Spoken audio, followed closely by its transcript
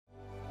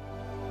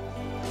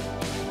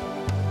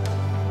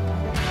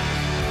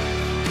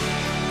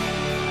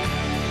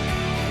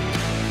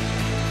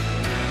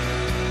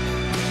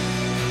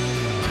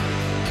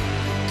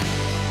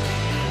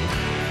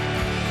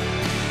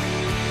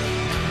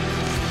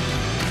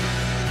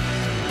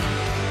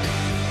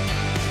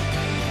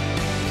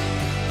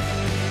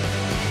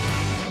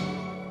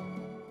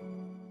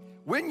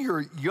when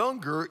you're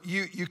younger,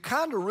 you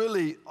kind of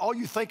really, all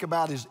you think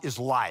about is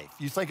life.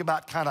 You think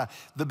about kind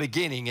of the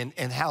beginning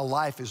and how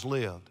life is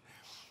lived.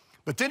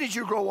 But then as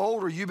you grow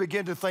older, you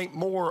begin to think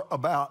more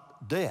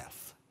about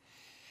death.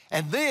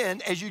 And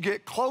then as you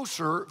get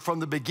closer from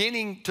the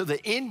beginning to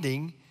the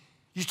ending,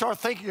 you start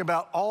thinking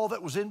about all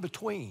that was in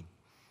between.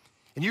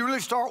 And you really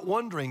start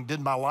wondering, did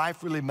my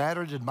life really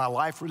matter? Did my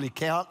life really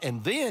count?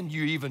 And then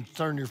you even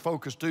turn your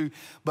focus to,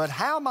 but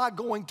how am I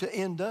going to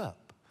end up?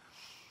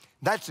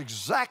 That's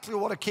exactly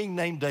what a king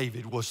named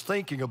David was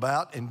thinking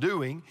about and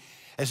doing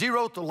as he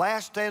wrote the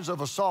last stanza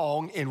of a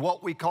song in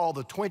what we call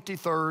the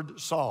 23rd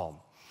Psalm.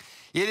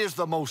 It is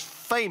the most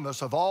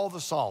famous of all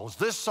the songs.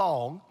 This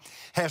song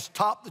has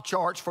topped the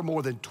charts for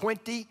more than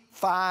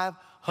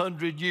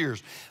 2,500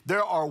 years.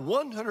 There are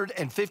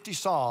 150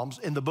 Psalms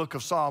in the book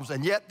of Psalms,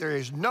 and yet there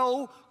is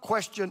no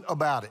question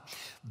about it.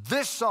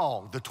 This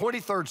song, the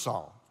 23rd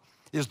Psalm,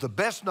 is the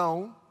best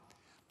known,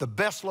 the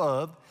best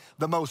loved,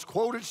 the most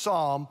quoted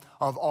psalm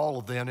of all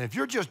of them. And if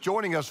you're just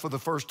joining us for the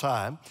first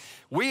time,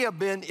 we have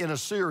been in a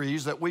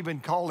series that we've been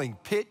calling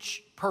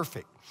Pitch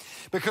Perfect.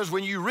 Because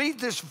when you read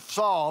this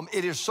psalm,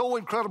 it is so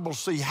incredible to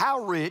see how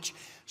rich,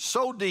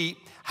 so deep,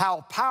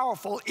 how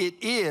powerful it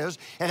is,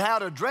 and how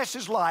it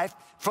addresses life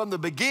from the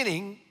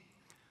beginning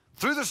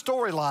through the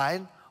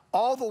storyline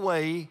all the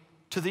way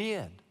to the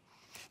end.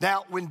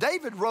 Now, when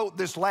David wrote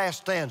this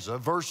last stanza,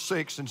 verse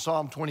 6 in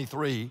Psalm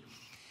 23,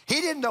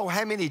 he didn't know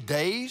how many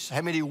days,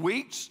 how many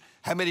weeks,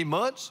 how many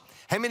months,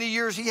 how many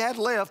years he had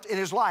left in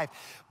his life,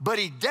 but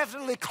he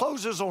definitely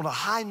closes on a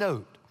high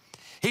note.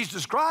 He's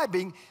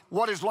describing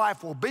what his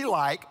life will be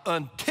like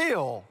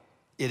until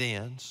it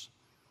ends,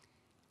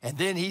 and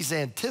then he's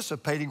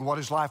anticipating what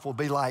his life will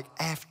be like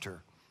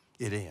after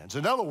it ends.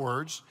 In other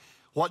words,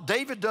 what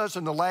David does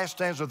in the last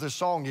stanza of this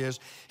song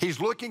is he's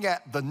looking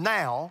at the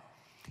now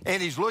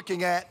and he's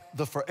looking at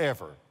the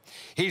forever.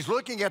 He's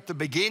looking at the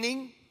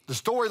beginning, the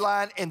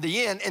storyline, and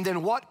the end, and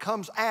then what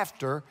comes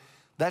after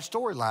that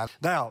storyline.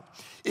 Now,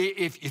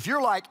 if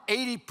you're like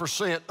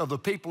 80% of the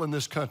people in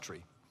this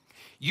country,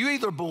 you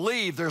either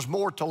believe there's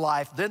more to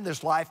life than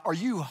this life, or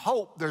you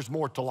hope there's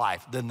more to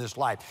life than this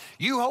life.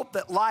 You hope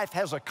that life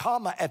has a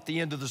comma at the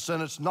end of the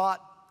sentence,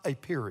 not a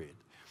period.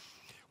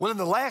 Well, in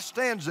the last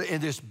stanza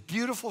in this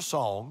beautiful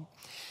song,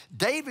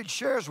 David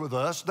shares with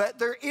us that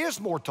there is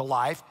more to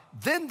life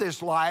than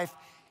this life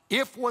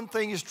if one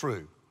thing is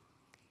true: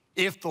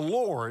 if the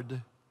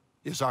Lord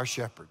is our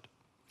shepherd.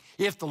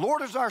 If the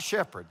Lord is our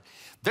shepherd,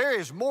 there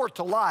is more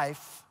to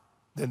life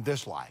than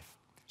this life.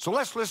 So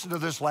let's listen to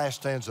this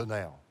last stanza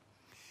now.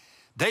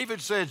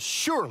 David said,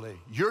 surely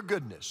your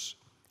goodness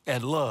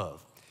and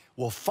love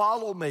will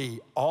follow me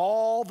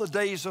all the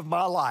days of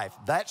my life.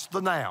 That's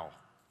the now.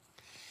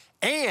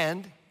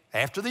 And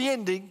after the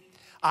ending,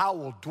 I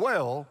will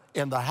dwell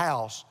in the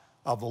house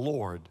of the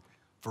Lord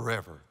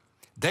forever.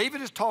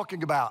 David is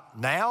talking about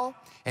now,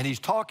 and he's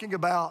talking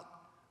about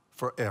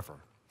forever.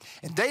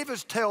 And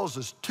David tells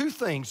us two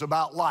things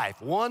about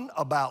life. One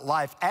about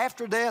life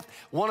after death,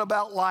 one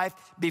about life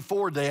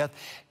before death.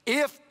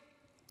 If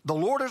the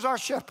Lord is our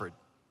shepherd,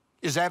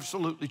 is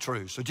absolutely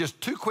true. So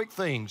just two quick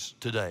things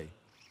today.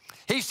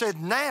 He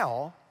said,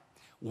 now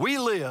we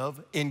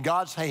live in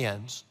God's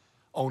hands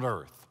on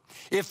earth.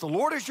 If the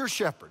Lord is your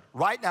shepherd,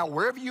 right now,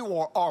 wherever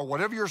you are,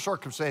 whatever your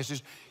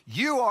circumstances,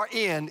 you are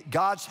in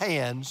God's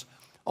hands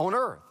on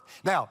earth.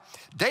 Now,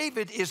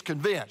 David is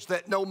convinced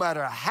that no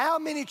matter how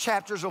many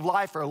chapters of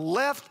life are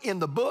left in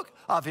the book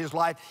of his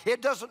life,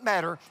 it doesn't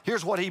matter.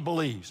 Here's what he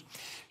believes.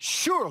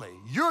 Surely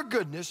your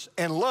goodness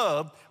and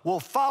love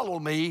will follow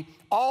me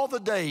all the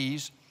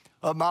days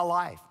of my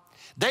life.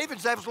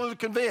 David's absolutely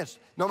convinced,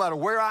 no matter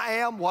where I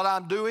am, what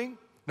I'm doing,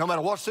 no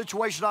matter what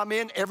situation I'm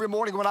in, every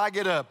morning when I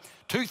get up,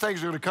 two things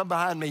are going to come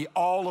behind me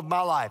all of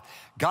my life: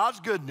 God's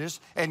goodness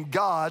and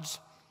God's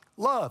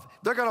love.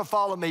 They're going to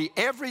follow me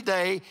every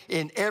day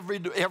in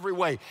every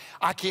way.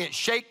 I can't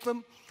shake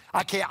them.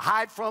 I can't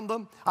hide from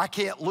them. I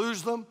can't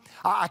lose them.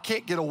 I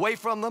can't get away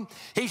from them.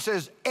 He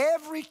says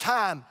every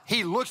time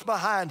he looks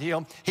behind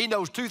him, he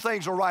knows two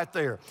things are right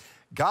there: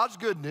 God's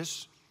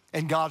goodness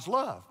and God's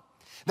love.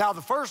 Now,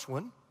 the first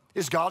one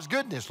is God's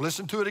goodness.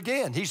 Listen to it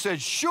again. He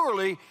said,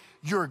 surely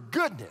your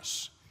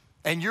goodness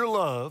and your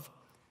love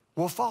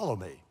will follow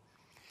me.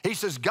 He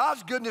says,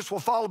 God's goodness will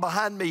follow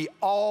behind me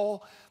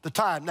all the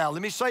time. Now,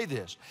 let me say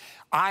this.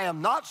 I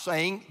am not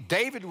saying,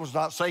 David was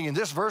not saying, and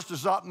this verse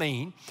does not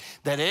mean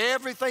that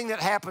everything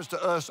that happens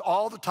to us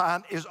all the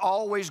time is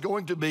always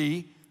going to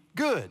be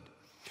good.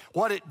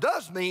 What it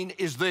does mean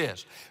is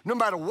this: no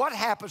matter what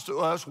happens to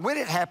us, when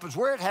it happens,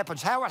 where it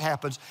happens, how it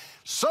happens,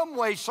 some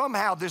way,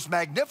 somehow, this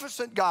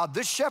magnificent God,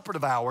 this shepherd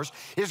of ours,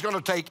 is going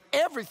to take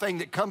everything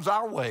that comes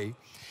our way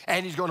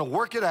and he's going to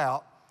work it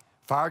out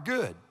for our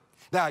good.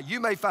 Now,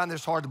 you may find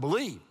this hard to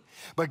believe,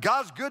 but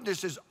God's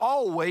goodness is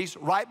always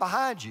right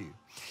behind you.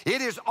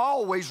 It is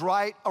always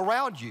right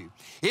around you.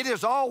 It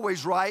is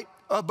always right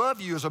above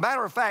you. As a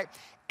matter of fact,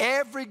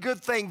 every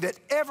good thing that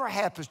ever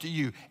happens to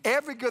you,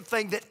 every good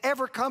thing that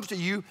ever comes to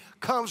you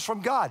comes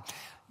from God.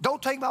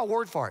 Don't take my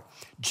word for it.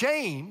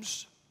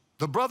 James,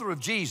 the brother of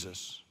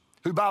Jesus,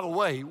 who, by the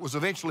way, was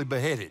eventually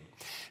beheaded.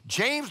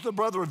 James, the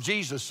brother of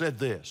Jesus, said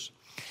this.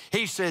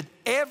 He said,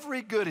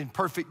 every good and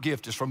perfect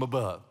gift is from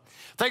above.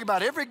 Think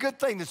about every good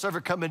thing that's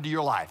ever come into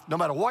your life, no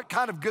matter what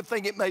kind of good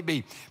thing it may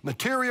be,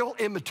 material,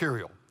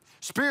 immaterial,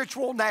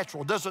 spiritual,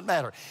 natural, doesn't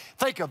matter.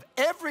 Think of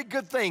every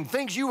good thing,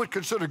 things you would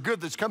consider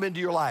good that's come into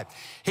your life.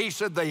 He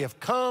said they have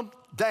come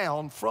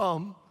down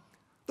from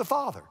the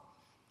Father.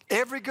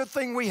 Every good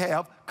thing we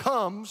have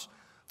comes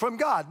from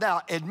God.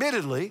 Now,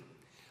 admittedly,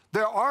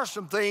 there are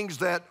some things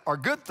that are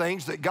good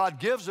things that God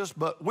gives us,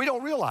 but we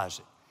don't realize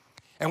it,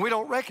 and we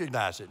don't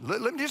recognize it.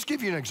 Let me just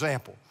give you an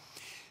example.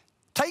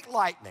 Take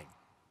lightning.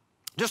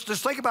 Just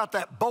think about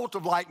that bolt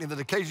of lightning that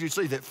occasionally you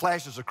see that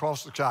flashes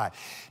across the sky.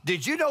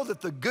 Did you know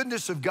that the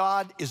goodness of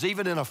God is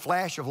even in a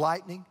flash of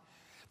lightning?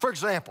 For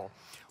example,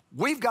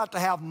 we've got to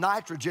have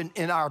nitrogen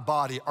in our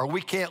body or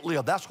we can't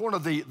live. That's one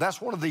of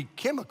the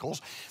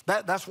chemicals,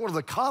 that's one of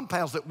the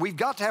compounds that we've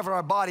got to have in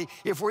our body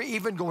if we're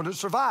even going to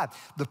survive.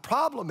 The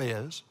problem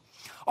is,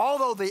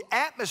 although the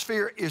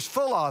atmosphere is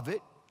full of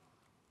it,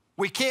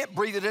 we can't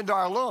breathe it into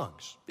our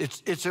lungs.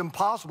 It's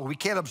impossible. We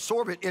can't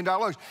absorb it into our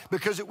lungs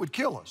because it would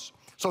kill us.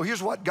 So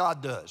here's what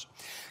God does.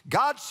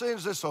 God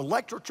sends this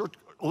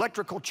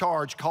electrical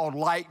charge called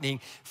lightning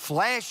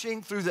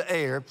flashing through the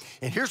air,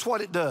 and here's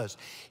what it does.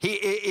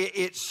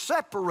 It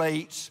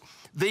separates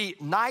the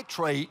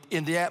nitrate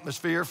in the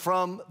atmosphere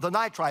from the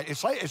nitrite.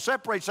 It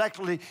separates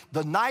actually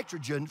the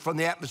nitrogen from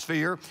the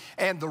atmosphere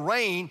and the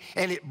rain,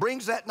 and it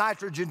brings that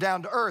nitrogen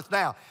down to earth.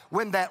 Now,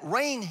 when that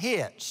rain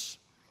hits,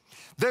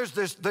 there's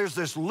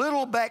this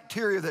little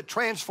bacteria that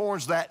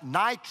transforms that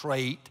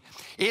nitrate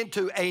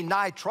into a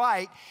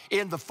nitrite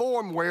in the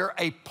form where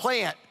a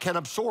plant can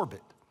absorb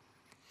it.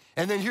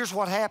 And then here's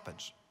what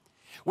happens.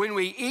 When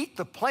we eat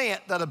the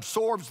plant that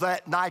absorbs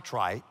that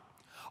nitrite,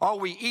 or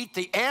we eat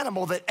the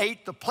animal that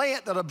ate the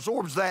plant that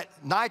absorbs that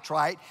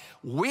nitrite,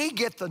 we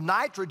get the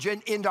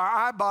nitrogen into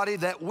our body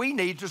that we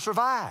need to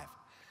survive.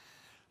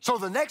 So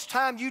the next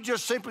time you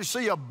just simply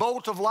see a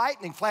bolt of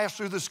lightning flash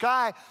through the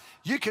sky,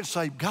 you can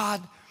say,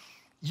 God,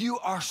 you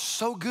are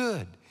so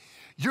good.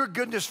 Your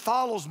goodness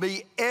follows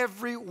me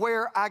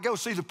everywhere I go.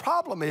 See, the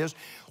problem is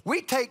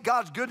we take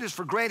God's goodness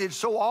for granted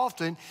so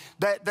often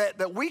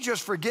that we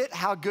just forget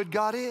how good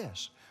God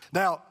is.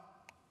 Now,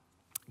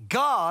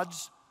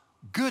 God's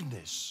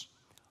goodness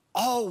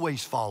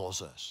always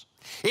follows us.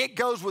 It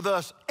goes with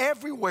us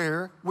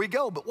everywhere we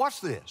go. But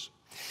watch this.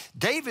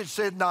 David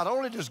said not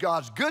only does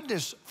God's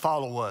goodness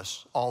follow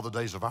us all the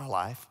days of our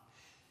life,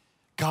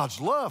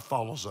 God's love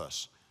follows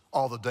us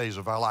all the days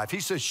of our life. He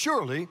says,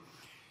 surely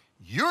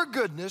your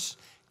goodness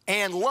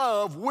and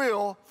love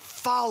will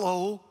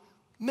follow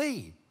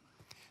me.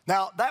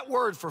 Now, that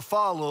word for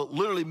follow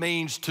literally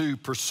means to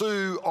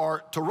pursue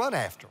or to run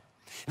after.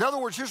 In other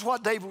words, here's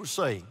what David was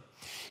saying.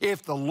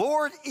 If the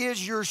Lord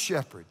is your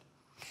shepherd,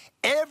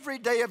 every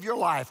day of your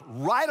life,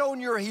 right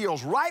on your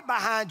heels, right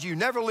behind you,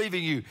 never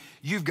leaving you,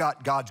 you've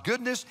got God's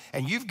goodness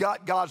and you've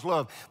got God's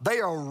love. They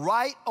are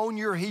right on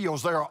your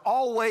heels. They are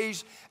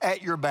always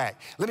at your back.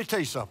 Let me tell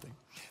you something.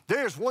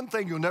 There's one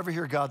thing you'll never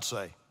hear God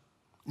say.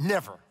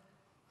 Never.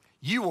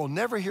 You will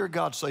never hear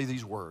God say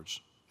these words.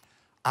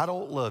 I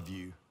don't love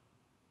you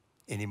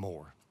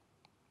anymore.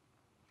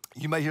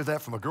 You may hear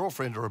that from a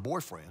girlfriend or a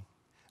boyfriend.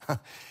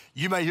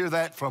 You may hear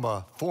that from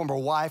a former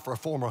wife or a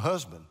former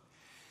husband.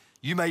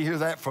 You may hear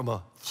that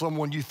from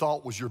someone you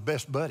thought was your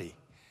best buddy.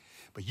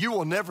 But you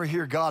will never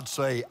hear God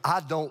say, I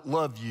don't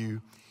love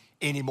you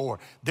anymore.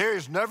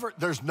 There's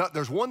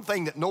one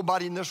thing that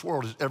nobody in this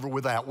world is ever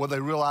without, whether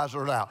they realize it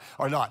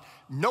or not.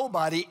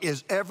 Nobody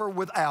is ever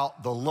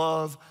without the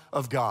love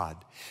of God.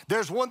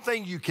 There's one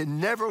thing you can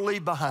never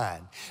leave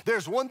behind.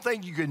 There's one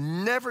thing you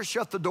can never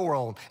shut the door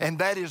on, and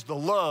that is the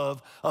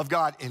love of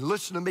God. And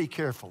listen to me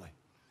carefully.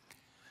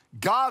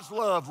 God's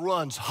love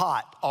runs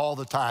hot all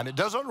the time. It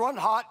doesn't run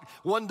hot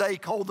one day,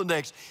 cold the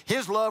next.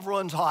 His love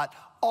runs hot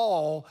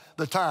all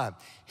the time.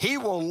 He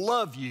will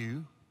love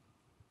you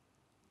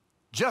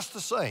just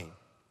the same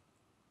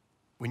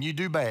when you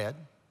do bad.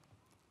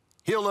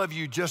 He'll love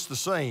you just the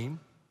same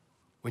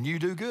when you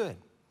do good.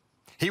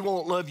 He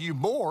won't love you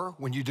more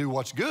when you do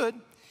what's good,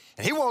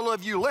 and he won't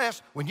love you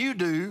less when you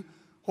do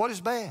what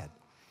is bad.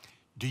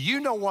 Do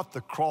you know what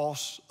the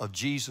cross of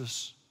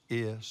Jesus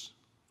is?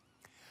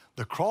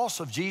 The cross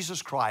of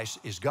Jesus Christ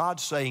is God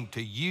saying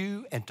to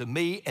you and to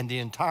me and the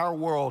entire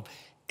world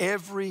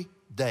every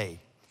day,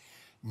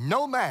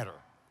 no matter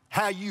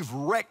how you've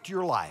wrecked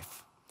your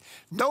life,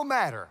 no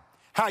matter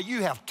how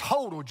you have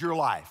totaled your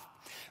life,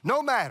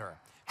 no matter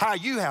how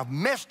you have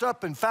messed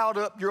up and fouled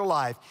up your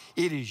life,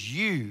 it is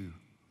you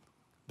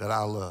that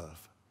I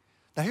love.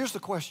 Now here's the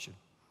question.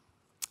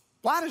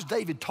 Why does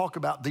David talk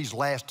about these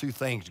last two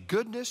things,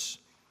 goodness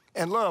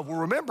and love? Well,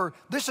 remember,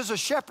 this is a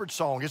shepherd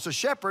song. It's a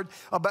shepherd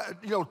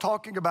about,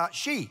 talking about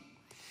sheep.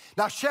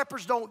 Now,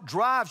 shepherds don't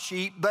drive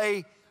sheep,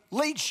 they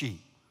lead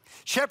sheep.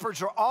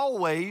 Shepherds are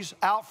always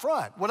out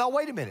front. Well, now,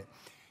 wait a minute.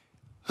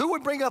 Who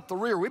would bring up the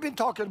rear? We've been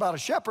talking about a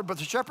shepherd, but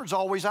the shepherd's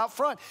always out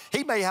front.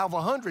 He may have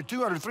 100,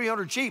 200,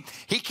 300 sheep.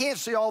 He can't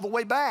see all the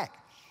way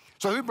back.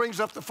 So who brings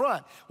up the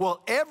front?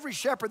 Well, every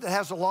shepherd that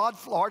has a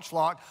large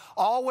flock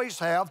always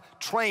have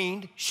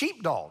trained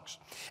sheepdogs.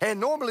 And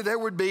normally there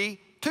would be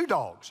 2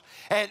 dogs.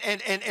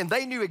 And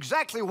they knew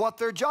exactly what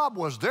their job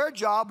was. Their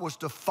job was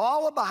to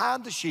follow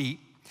behind the sheep.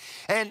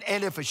 And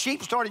if a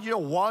sheep started,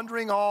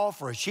 wandering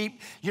off, or a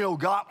sheep,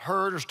 got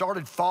hurt or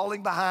started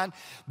falling behind,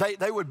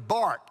 they would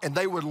bark and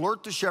they would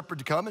alert the shepherd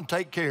to come and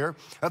take care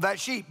of that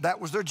sheep. That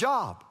was their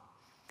job.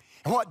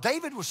 And what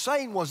David was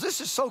saying was,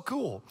 this is so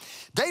cool.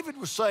 David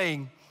was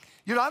saying,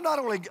 I'm not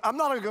only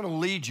going to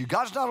lead you.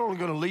 God's not only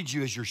going to lead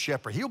you as your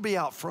shepherd. He'll be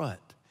out front.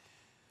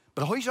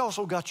 But he's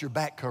also got your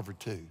back covered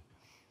too.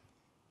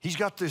 He's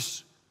got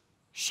this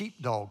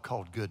sheepdog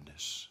called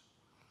goodness.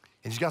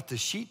 And he's got this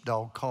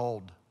sheepdog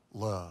called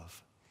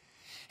love.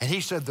 And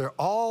he said they're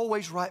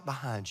always right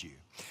behind you.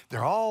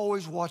 They're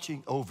always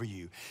watching over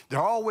you.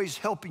 They're always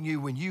helping you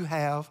when you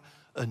have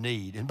a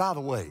need. And by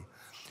the way,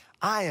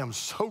 I am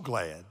so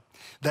glad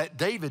that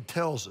David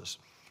tells us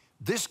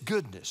this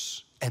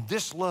goodness and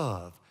this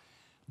love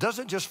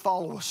doesn't just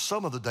follow us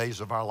some of the days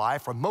of our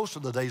life or most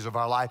of the days of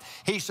our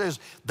life. He says,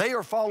 they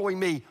are following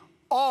me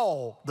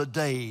all the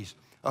days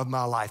of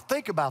my life.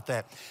 Think about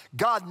that.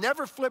 God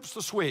never flips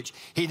the switch.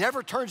 He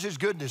never turns his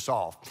goodness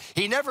off.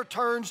 He never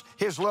turns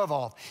his love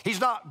off.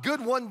 He's not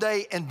good one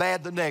day and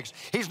bad the next.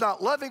 He's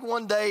not loving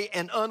one day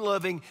and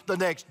unloving the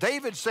next.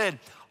 David said,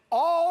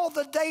 all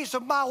the days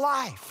of my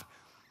life,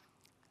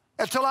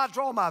 until I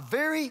draw my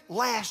very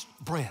last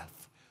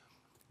breath,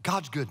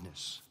 God's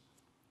goodness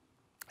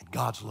and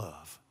God's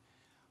love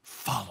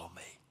follow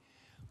me,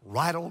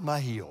 right on my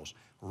heels,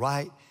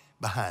 right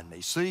behind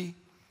me. See,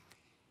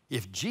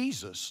 if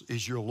Jesus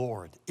is your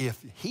Lord,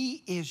 if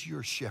he is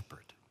your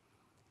shepherd,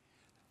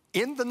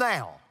 in the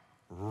now,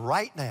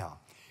 right now,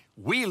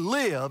 we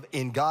live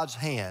in God's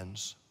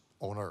hands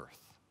on earth.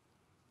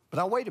 But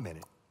now wait a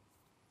minute.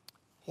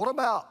 What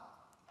about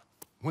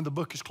when the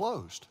book is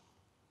closed?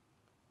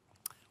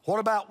 What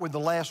about when the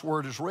last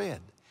word is read?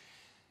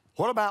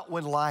 What about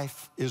when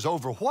life is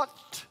over?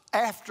 What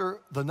after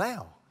the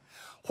now?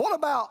 What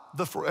about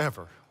the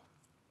forever?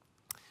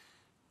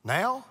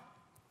 Now,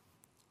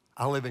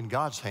 I live in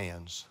God's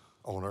hands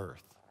on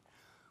earth.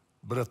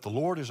 But if the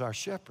Lord is our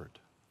shepherd,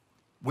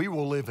 we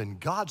will live in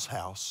God's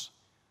house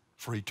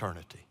for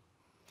eternity.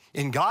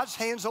 In God's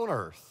hands on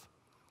earth,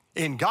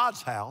 in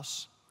God's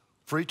house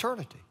for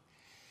eternity.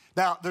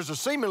 Now, there's a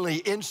seemingly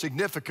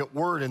insignificant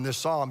word in this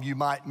psalm you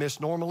might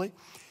miss normally,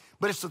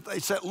 but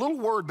it's that little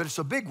word, but it's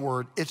a big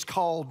word. It's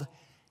called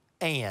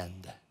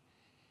and.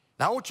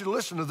 Now, I want you to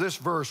listen to this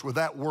verse with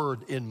that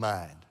word in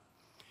mind.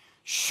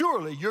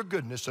 Surely your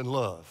goodness and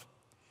love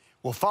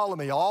will follow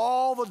me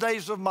all the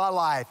days of my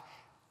life,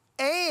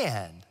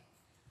 and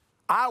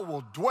I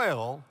will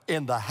dwell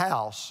in the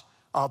house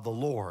of the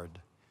Lord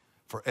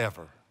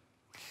forever.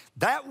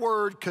 That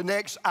word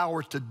connects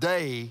our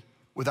today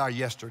with our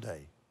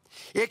yesterday.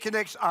 It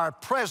connects our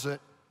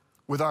present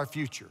with our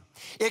future.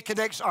 It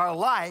connects our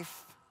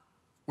life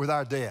with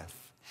our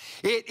death.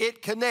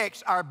 It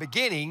connects our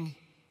beginning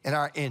and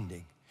our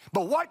ending.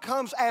 But what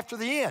comes after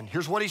the end?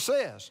 Here's what he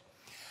says.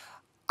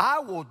 I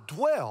will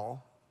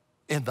dwell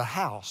in the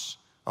house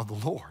of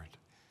the Lord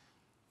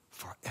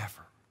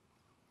forever.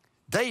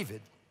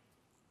 David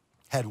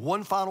had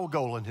one final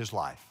goal in his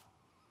life.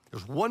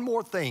 There's one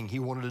more thing he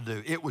wanted to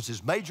do. It was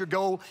his major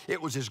goal. It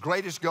was his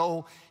greatest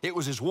goal. It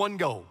was his one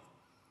goal.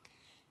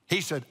 He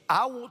said,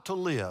 I want to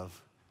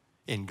live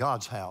in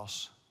God's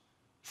house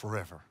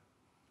forever.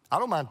 I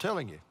don't mind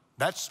telling you,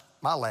 that's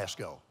my last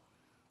goal.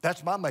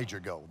 That's my major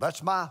goal.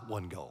 That's my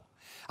one goal.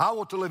 I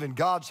want to live in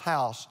God's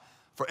house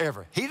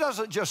forever. He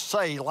doesn't just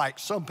say, like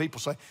some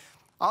people say,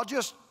 I'll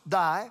just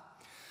die.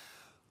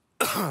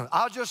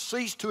 I'll just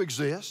cease to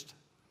exist.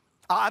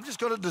 I'm just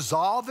going to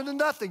dissolve into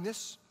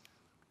nothingness.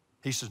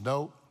 He says,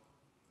 no,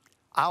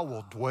 I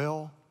will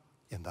dwell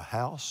in the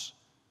house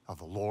of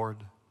the Lord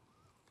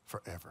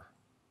forever.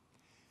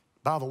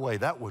 By the way,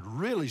 that would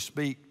really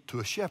speak to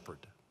a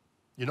shepherd.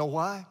 You know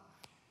why?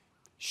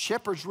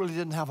 Shepherds really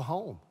didn't have a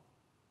home.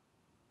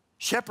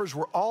 Shepherds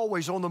were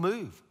always on the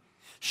move.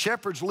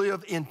 Shepherds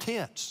live in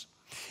tents.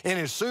 And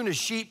as soon as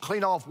sheep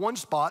clean off one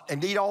spot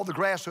and eat all the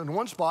grass in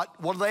one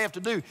spot, what do they have to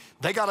do?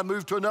 They got to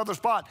move to another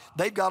spot.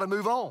 They've got to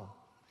move on.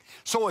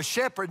 So a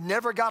shepherd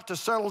never got to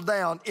settle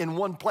down in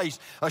one place.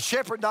 A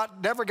shepherd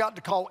never got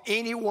to call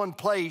any one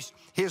place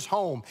his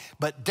home.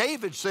 But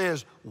David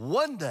says,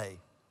 one day,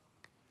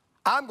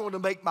 I'm going to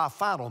make my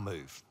final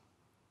move.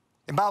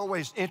 And by the way,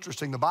 it's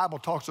interesting. The Bible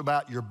talks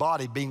about your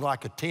body being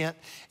like a tent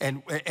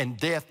and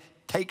death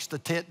takes the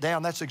tent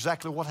down. That's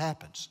exactly what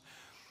happens.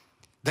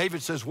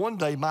 David says, one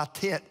day my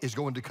tent is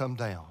going to come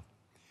down.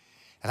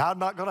 And I'm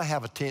not going to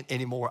have a tent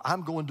anymore.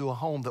 I'm going to a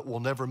home that will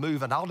never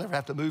move, and I'll never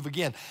have to move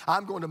again.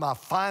 I'm going to my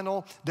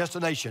final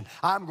destination.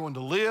 I'm going to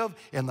live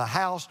in the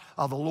house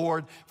of the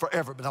Lord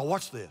forever. But now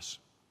watch this.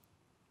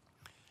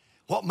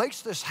 What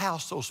makes this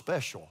house so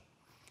special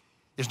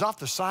is not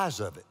the size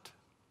of it.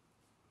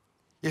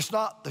 It's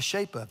not the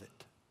shape of it.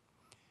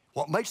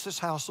 What makes this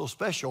house so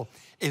special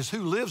is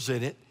who lives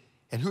in it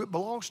and who it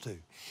belongs to.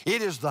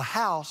 It is the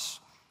house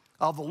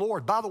of the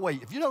Lord. By the way,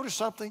 if you notice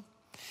something,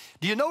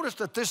 do you notice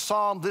that this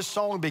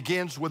song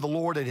begins with the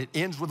Lord and it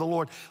ends with the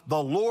Lord?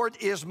 The Lord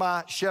is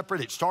my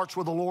shepherd. It starts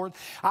with the Lord.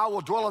 I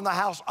will dwell in the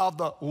house of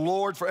the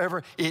Lord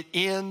forever. It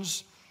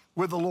ends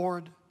with the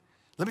Lord.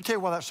 Let me tell you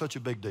why that's such a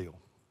big deal.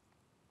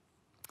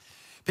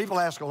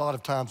 People ask a lot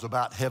of times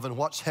about heaven.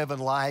 What's heaven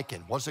like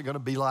and what's it going to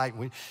be like?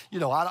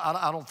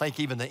 I don't think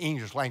even the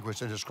English language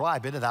can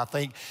describe it. And I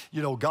think,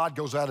 God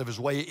goes out of his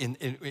way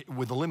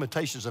with the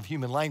limitations of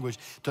human language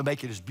to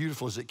make it as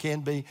beautiful as it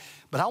can be.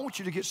 But I want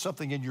you to get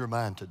something in your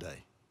mind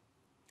today.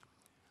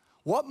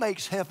 What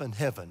makes heaven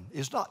heaven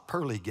is not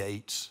pearly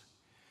gates.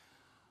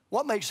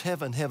 What makes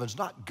heaven heaven is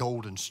not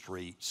golden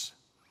streets.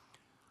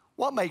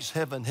 What makes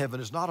heaven heaven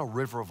is not a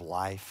river of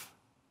life.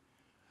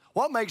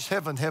 What makes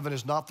heaven heaven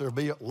is not there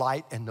be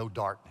light and no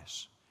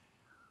darkness.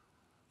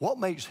 What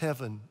makes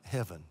heaven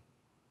heaven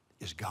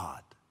is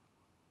God.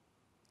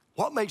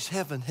 What makes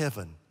heaven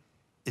heaven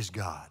is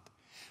God.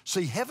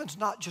 See, heaven's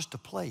not just a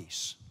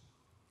place.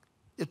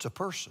 It's a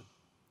person.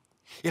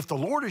 If the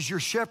Lord is your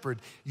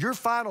shepherd, your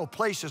final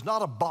place is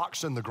not a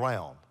box in the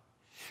ground.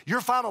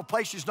 Your final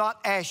place is not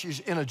ashes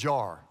in a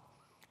jar.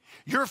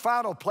 Your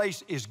final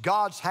place is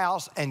God's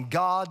house and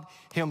God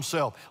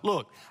himself.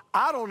 Look,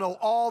 I don't know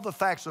all the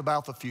facts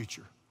about the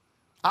future.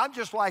 I'm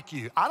just like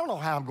you. I don't know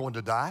how I'm going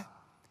to die.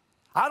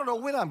 I don't know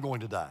when I'm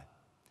going to die.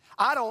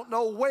 I don't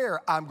know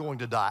where I'm going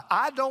to die.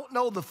 I don't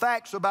know the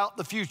facts about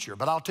the future,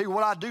 but I'll tell you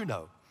what I do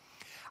know.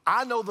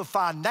 I know the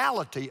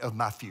finality of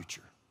my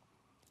future.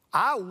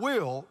 I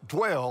will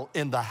dwell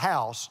in the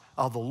house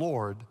of the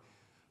Lord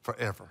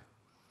forever.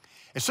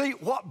 And see,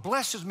 what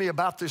blesses me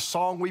about this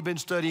song we've been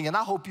studying, and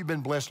I hope you've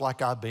been blessed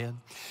like I've been,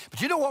 but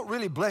you know what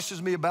really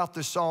blesses me about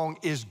this song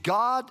is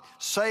God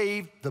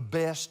saved the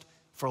best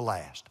for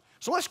last.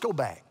 So let's go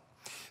back.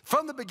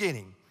 From the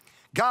beginning,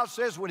 God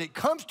says when it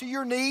comes to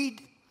your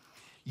need,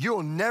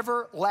 you'll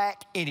never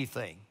lack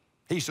anything.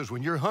 He says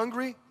when you're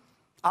hungry,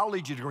 I'll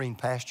lead you to green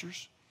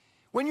pastures.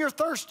 When you're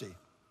thirsty,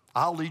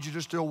 I'll lead you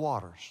to still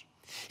waters.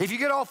 If you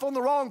get off on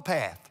the wrong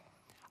path,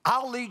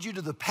 I'll lead you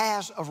to the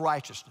paths of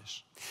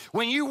righteousness.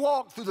 When you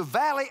walk through the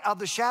valley of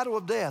the shadow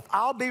of death,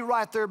 I'll be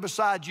right there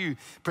beside you,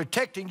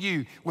 protecting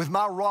you with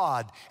my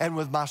rod and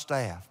with my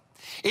staff.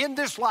 In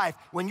this life,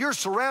 when you're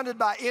surrounded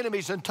by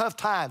enemies and tough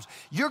times,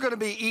 you're going to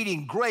be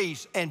eating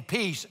grace and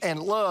peace and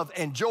love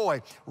and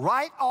joy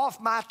right off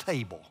my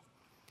table.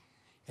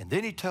 And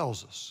then he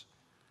tells us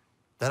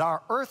that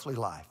our earthly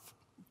life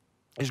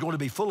is going to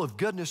be full of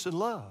goodness and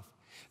love,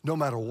 no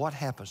matter what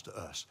happens to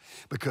us,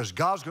 because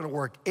God's going to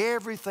work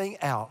everything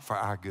out for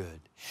our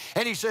good.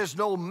 And he says,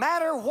 no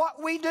matter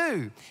what we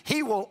do,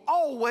 he will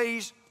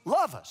always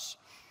love us.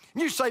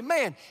 And you say,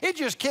 man, it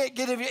just can't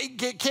get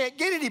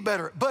any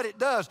better. But it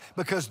does,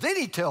 because then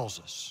he tells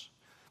us,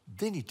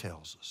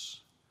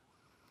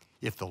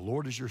 if the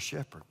Lord is your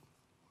shepherd,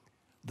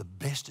 the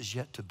best is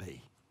yet to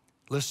be.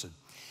 Listen,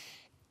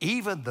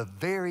 even the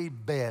very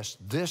best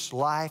this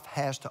life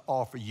has to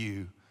offer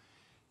you,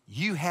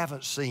 you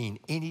haven't seen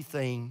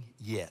anything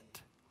yet.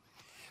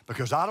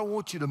 Because I don't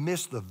want you to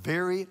miss the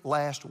very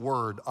last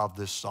word of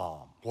this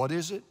psalm. What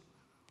is it?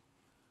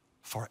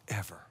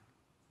 Forever.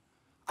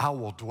 I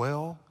will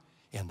dwell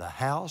in the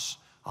house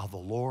of the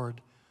Lord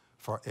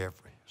forever.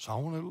 So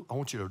I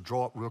want you to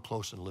draw up real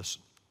close and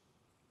listen.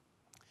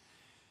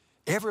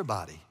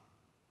 Everybody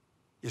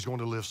is going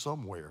to live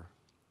somewhere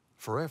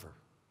forever.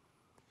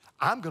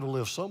 I'm going to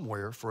live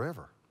somewhere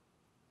forever.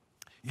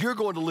 You're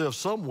going to live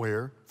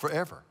somewhere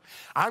forever.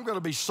 I'm going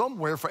to be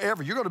somewhere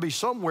forever. You're going to be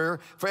somewhere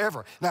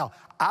forever. Now,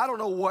 I don't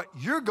know what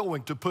you're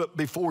going to put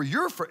before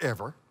your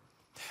forever.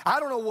 I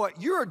don't know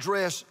what your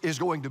address is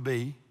going to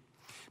be,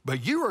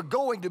 but you are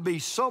going to be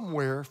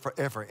somewhere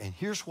forever. And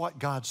here's what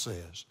God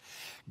says.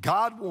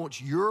 God wants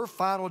your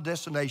final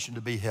destination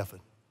to be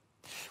heaven.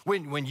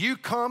 When you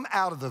come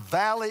out of the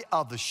valley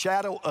of the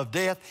shadow of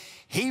death,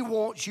 he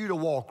wants you to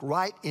walk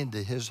right into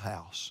his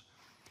house.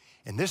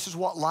 And this is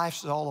what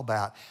life's all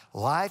about.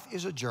 Life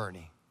is a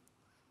journey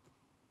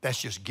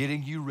that's just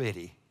getting you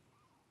ready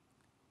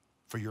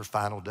for your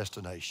final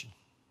destination.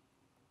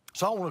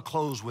 So I want to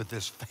close with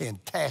this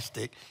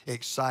fantastic,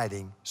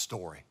 exciting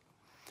story.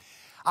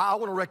 I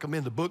want to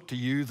recommend a book to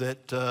you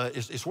that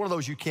it's one of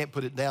those you can't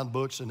put it down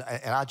books, and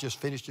I just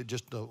finished it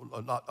just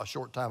a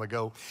short time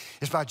ago.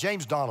 It's by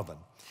James Donovan,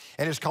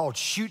 and it's called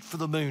Shoot for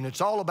the Moon. It's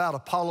all about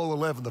Apollo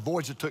 11, the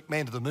voyage that took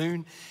man to the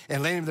moon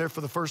and landed there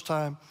for the first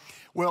time.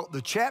 Well,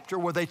 the chapter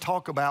where they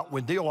talk about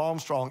when Neil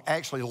Armstrong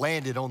actually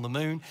landed on the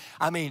moon,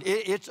 I mean,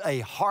 it's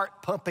a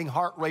heart-pumping,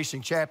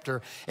 heart-racing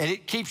chapter, and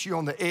it keeps you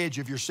on the edge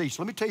of your seats.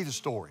 Let me tell you the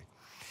story.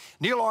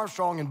 Neil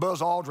Armstrong and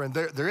Buzz Aldrin,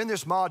 they're in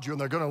this module, and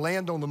they're going to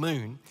land on the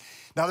moon.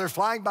 Now, they're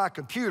flying by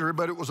computer,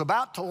 but it was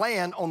about to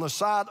land on the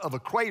side of a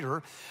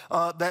crater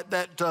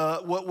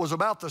what was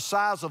about the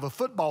size of a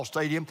football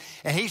stadium,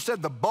 and he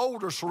said the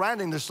boulders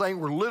surrounding this thing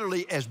were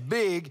literally as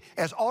big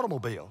as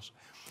automobiles.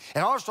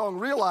 And Armstrong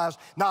realized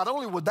not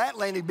only would that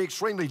landing be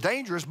extremely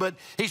dangerous, but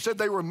he said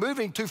they were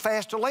moving too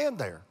fast to land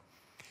there.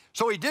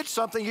 So he did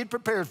something he'd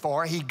prepared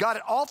for. He got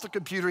it off the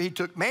computer. He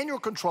took manual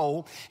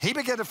control. He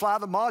began to fly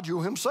the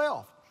module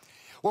himself.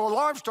 Well,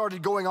 alarms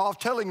started going off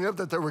telling them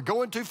that they were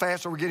going too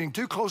fast or were getting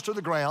too close to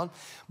the ground,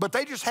 but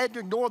they just had to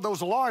ignore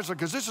those alarms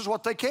because this is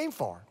what they came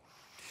for.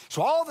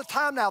 So all the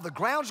time now, the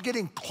ground's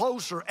getting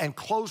closer and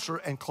closer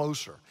and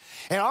closer.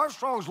 And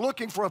Armstrong's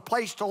looking for a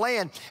place to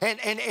land,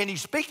 and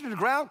he's speaking to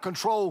ground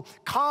control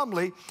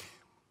calmly,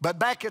 but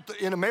back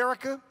in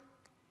America,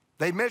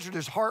 they measured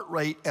his heart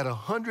rate at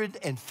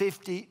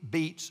 150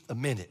 beats a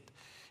minute.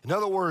 In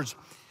other words,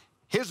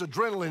 his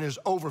adrenaline is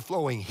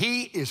overflowing.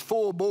 He is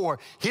full bore.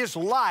 His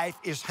life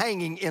is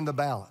hanging in the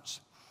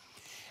balance.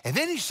 And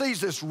then he sees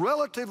this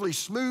relatively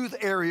smooth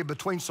area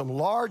between some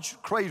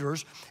large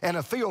craters and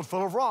a field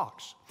full of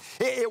rocks.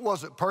 It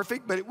wasn't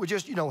perfect, but it would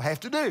just, have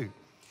to do.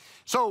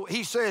 So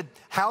he said,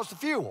 how's the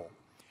fuel?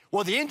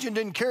 Well, the engine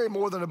didn't carry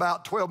more than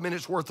about 12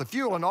 minutes worth of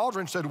fuel, and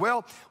Aldrin said,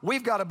 well,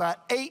 we've got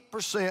about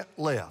 8%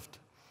 left.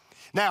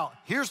 Now,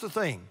 here's the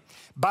thing.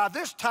 By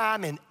this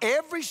time, in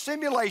every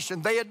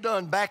simulation they had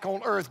done back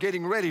on Earth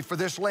getting ready for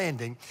this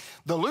landing,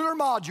 the lunar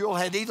module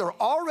had either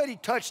already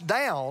touched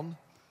down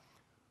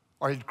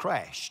or it had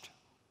crashed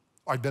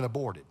or had been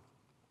aborted.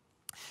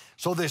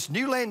 So this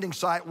new landing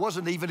site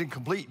wasn't even in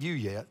complete view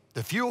yet.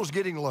 The fuel's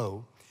getting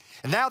low,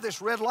 and now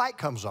this red light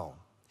comes on.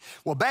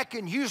 Well, back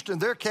in Houston,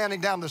 they're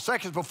counting down the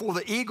seconds before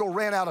the Eagle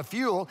ran out of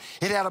fuel.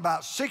 It had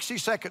about 60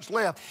 seconds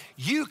left.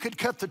 You could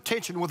cut the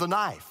tension with a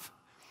knife.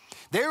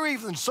 There were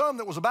even some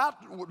that was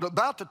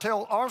about to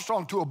tell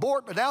Armstrong to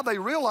abort, but now they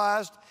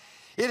realized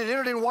it had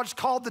entered in what's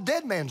called the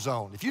dead man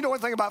zone. If you know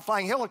anything about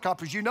flying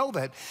helicopters, you know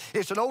that.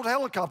 It's an old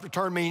helicopter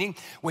term meaning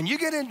when you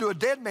get into a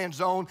dead man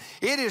zone,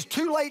 it is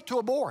too late to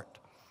abort.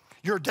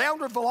 Your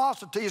downward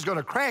velocity is going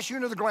to crash you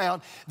into the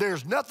ground.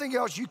 There's nothing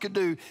else you can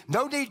do.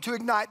 No need to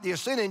ignite the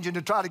ascent engine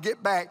to try to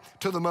get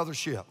back to the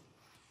mothership.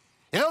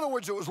 In other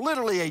words, it was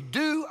literally a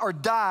do or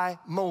die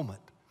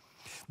moment.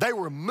 They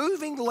were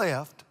moving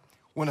left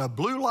when a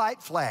blue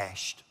light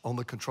flashed on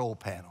the control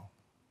panel.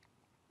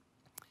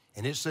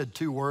 And it said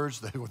two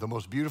words that were the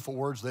most beautiful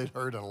words they'd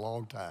heard in a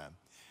long time.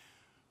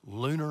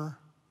 Lunar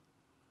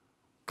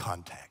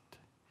contact.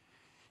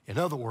 In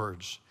other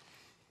words,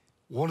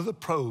 one of the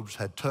probes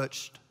had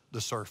touched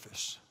the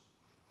surface.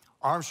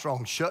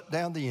 Armstrong shut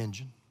down the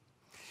engine.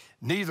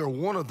 Neither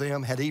one of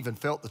them had even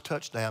felt the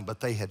touchdown, but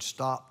they had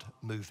stopped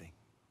moving.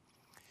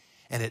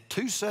 And at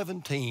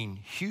 2:17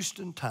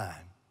 Houston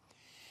time,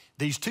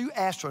 these two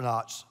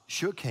astronauts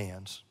shook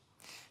hands,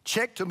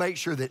 checked to make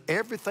sure that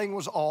everything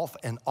was off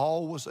and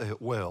all was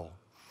well.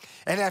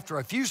 And after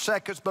a few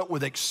seconds, but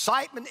with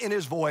excitement in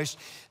his voice,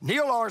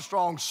 Neil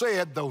Armstrong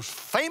said those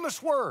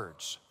famous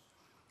words,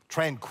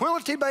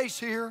 "Tranquility Base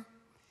here,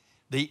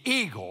 the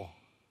Eagle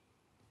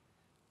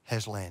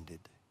has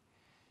landed."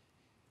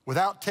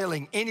 Without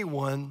telling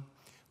anyone,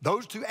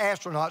 those two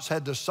astronauts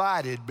had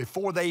decided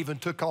before they even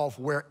took off,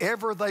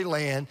 wherever they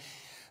land,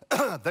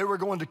 they were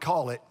going to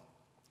call it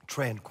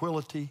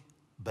Tranquility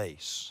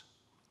Base.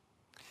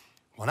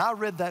 When I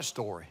read that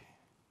story,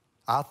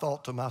 I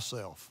thought to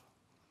myself,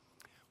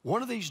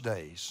 one of these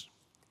days,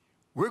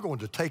 we're going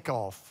to take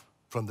off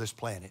from this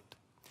planet.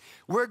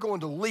 We're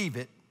going to leave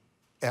it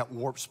at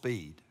warp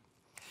speed.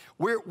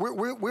 We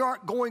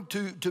aren't going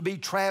to be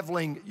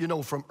traveling,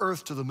 from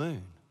Earth to the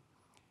moon.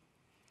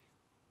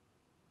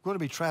 We're going to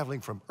be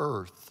traveling from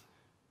Earth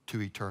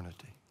to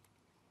eternity.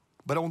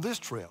 But on this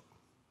trip,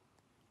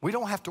 we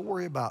don't have to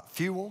worry about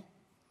fuel,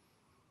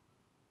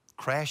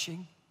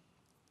 crashing,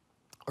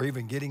 or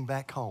even getting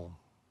back home.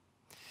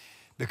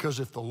 Because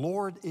if the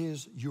Lord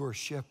is your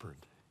shepherd,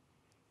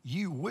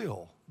 you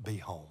will be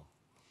home.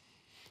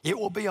 It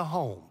will be a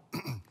home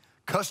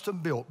custom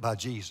built by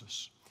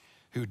Jesus,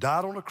 who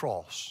died on a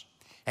cross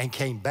and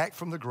came back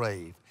from the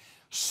grave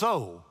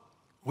so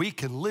we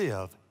can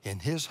live in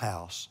his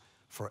house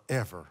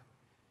forever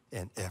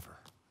and ever.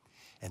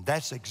 And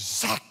that's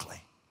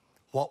exactly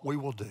what we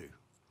will do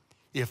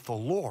if the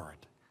Lord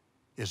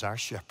is our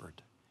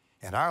shepherd,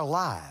 and our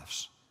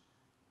lives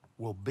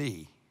will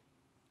be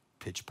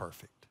pitch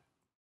perfect.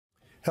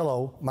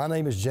 Hello, my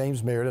name is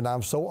James Meirit, and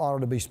I'm so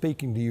honored to be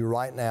speaking to you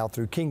right now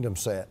through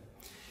KingdomSat.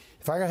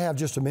 If I could have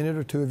just a minute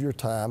or two of your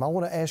time, I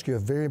want to ask you a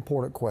very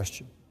important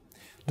question.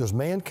 Does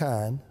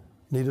mankind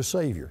need a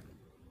Savior?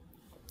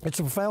 It's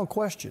a profound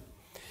question,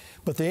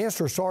 but the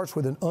answer starts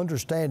with an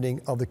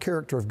understanding of the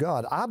character of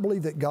God. I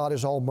believe that God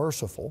is all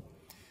merciful,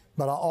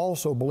 but I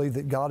also believe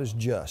that God is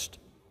just.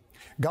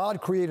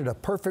 God created a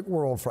perfect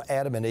world for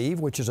Adam and Eve,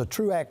 which is a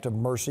true act of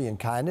mercy and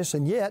kindness,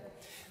 and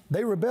yet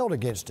they rebelled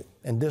against Him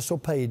and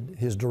disobeyed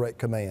His direct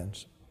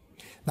commands.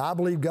 Now, I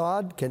believe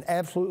God can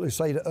absolutely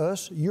say to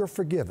us, "You're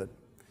forgiven,"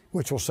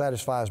 which will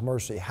satisfy His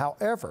mercy.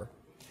 However,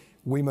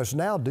 we must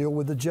now deal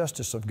with the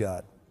justice of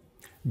God.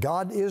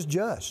 God is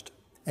just,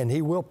 and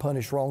He will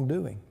punish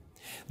wrongdoing.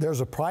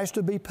 There's a price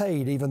to be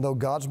paid, even though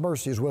God's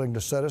mercy is willing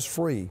to set us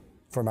free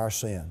from our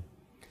sin.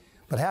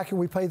 But how can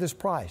we pay this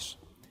price?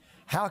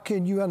 How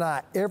can you and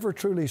I ever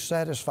truly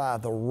satisfy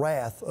the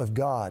wrath of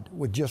God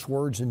with just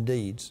words and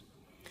deeds?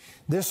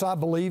 This, I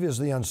believe, is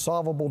the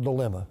unsolvable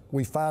dilemma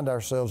we find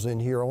ourselves in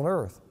here on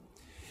earth.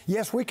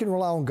 Yes, we can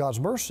rely on God's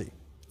mercy,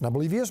 and I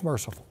believe He is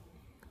merciful,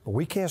 but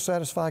we can't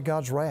satisfy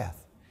God's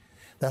wrath.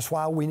 That's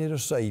why we need a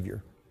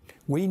Savior.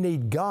 We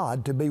need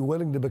God to be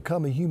willing to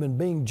become a human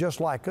being just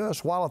like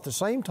us, while at the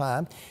same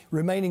time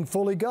remaining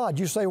fully God.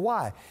 You say,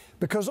 why?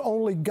 Because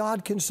only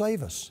God can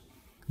save us.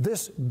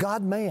 This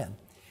God-man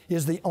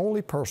is the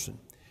only person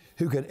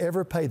who could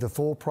ever pay the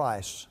full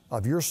price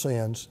of your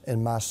sins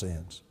and my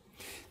sins.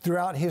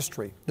 Throughout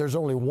history, there's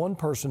only one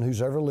person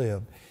who's ever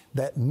lived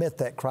that met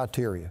that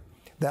criteria,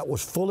 that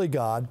was fully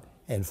God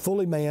and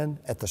fully man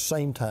at the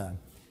same time,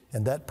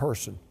 and that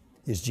person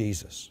is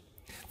Jesus.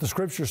 The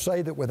Scriptures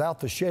say that without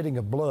the shedding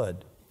of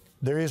blood,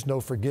 there is no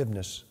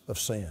forgiveness of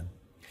sin.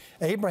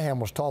 Abraham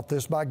was taught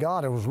this by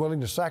God and was willing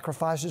to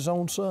sacrifice his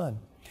own son,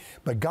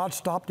 but God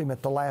stopped him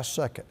at the last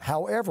second.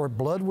 However,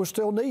 blood was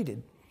still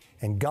needed,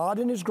 and God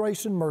in His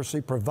grace and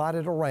mercy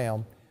provided a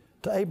ram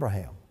to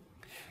Abraham.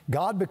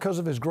 God, because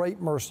of His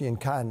great mercy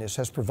and kindness,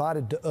 has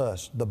provided to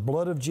us the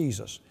blood of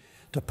Jesus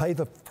to pay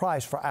the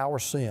price for our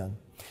sin.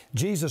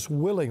 Jesus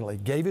willingly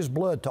gave His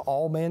blood to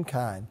all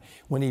mankind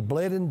when He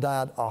bled and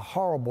died a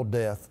horrible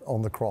death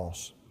on the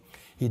cross.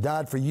 He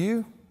died for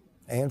you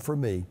and for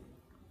me.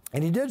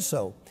 And He did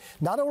so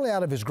not only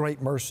out of His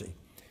great mercy,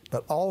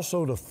 but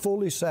also to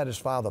fully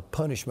satisfy the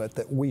punishment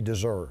that we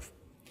deserve.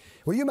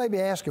 Well, you may be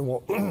asking,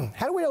 well,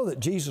 how do we know that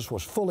Jesus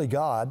was fully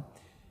God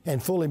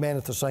and fully man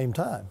at the same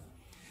time?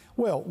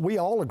 Well, we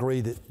all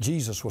agree that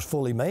Jesus was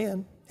fully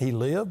man. He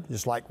lived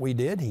just like we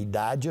did. He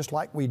died just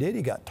like we did.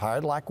 He got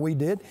tired like we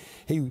did.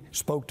 He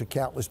spoke to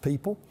countless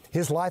people.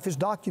 His life is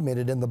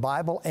documented in the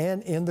Bible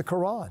and in the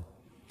Quran.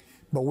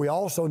 But we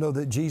also know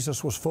that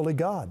Jesus was fully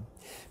God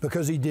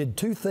because He did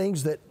two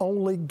things that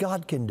only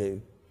God can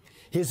do.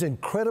 His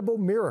incredible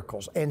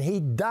miracles, and He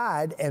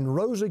died and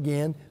rose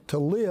again to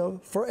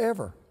live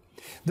forever.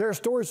 There are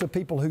stories of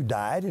people who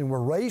died and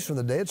were raised from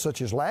the dead,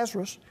 such as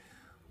Lazarus,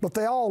 but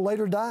they all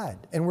later died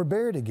and were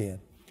buried again.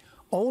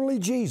 Only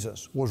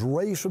Jesus was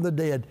raised from the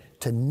dead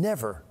to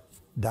never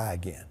die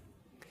again.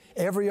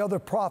 Every other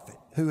prophet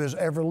who has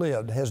ever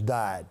lived has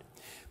died.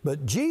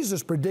 But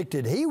Jesus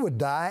predicted He would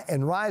die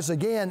and rise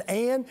again,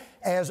 and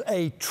as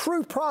a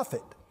true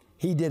prophet,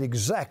 He did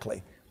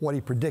exactly what He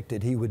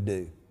predicted He would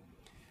do.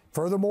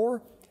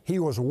 Furthermore, He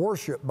was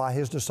worshiped by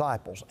His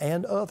disciples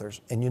and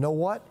others, and you know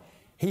what?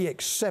 He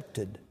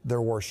accepted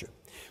their worship.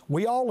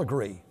 We all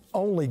agree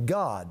only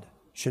God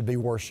should be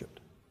worshiped.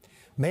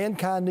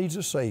 Mankind needs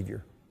a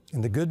Savior,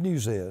 and the good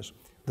news is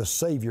the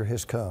Savior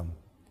has come.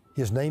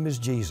 His name is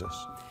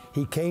Jesus.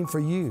 He came for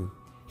you.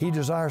 He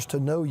desires to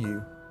know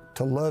you,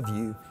 to love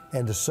you,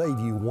 and to save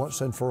you once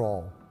and for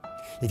all.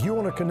 If you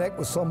want to connect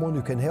with someone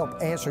who can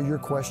help answer your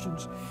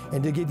questions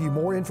and to give you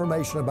more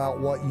information about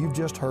what you've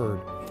just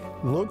heard,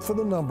 look for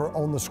the number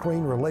on the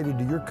screen related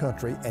to your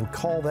country and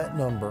call that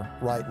number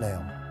right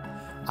now.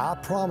 I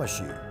promise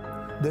you,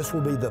 this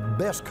will be the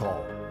best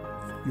call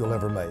you'll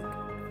ever make.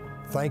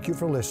 Thank you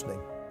for listening,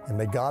 and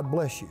may God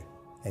bless you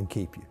and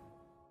keep you.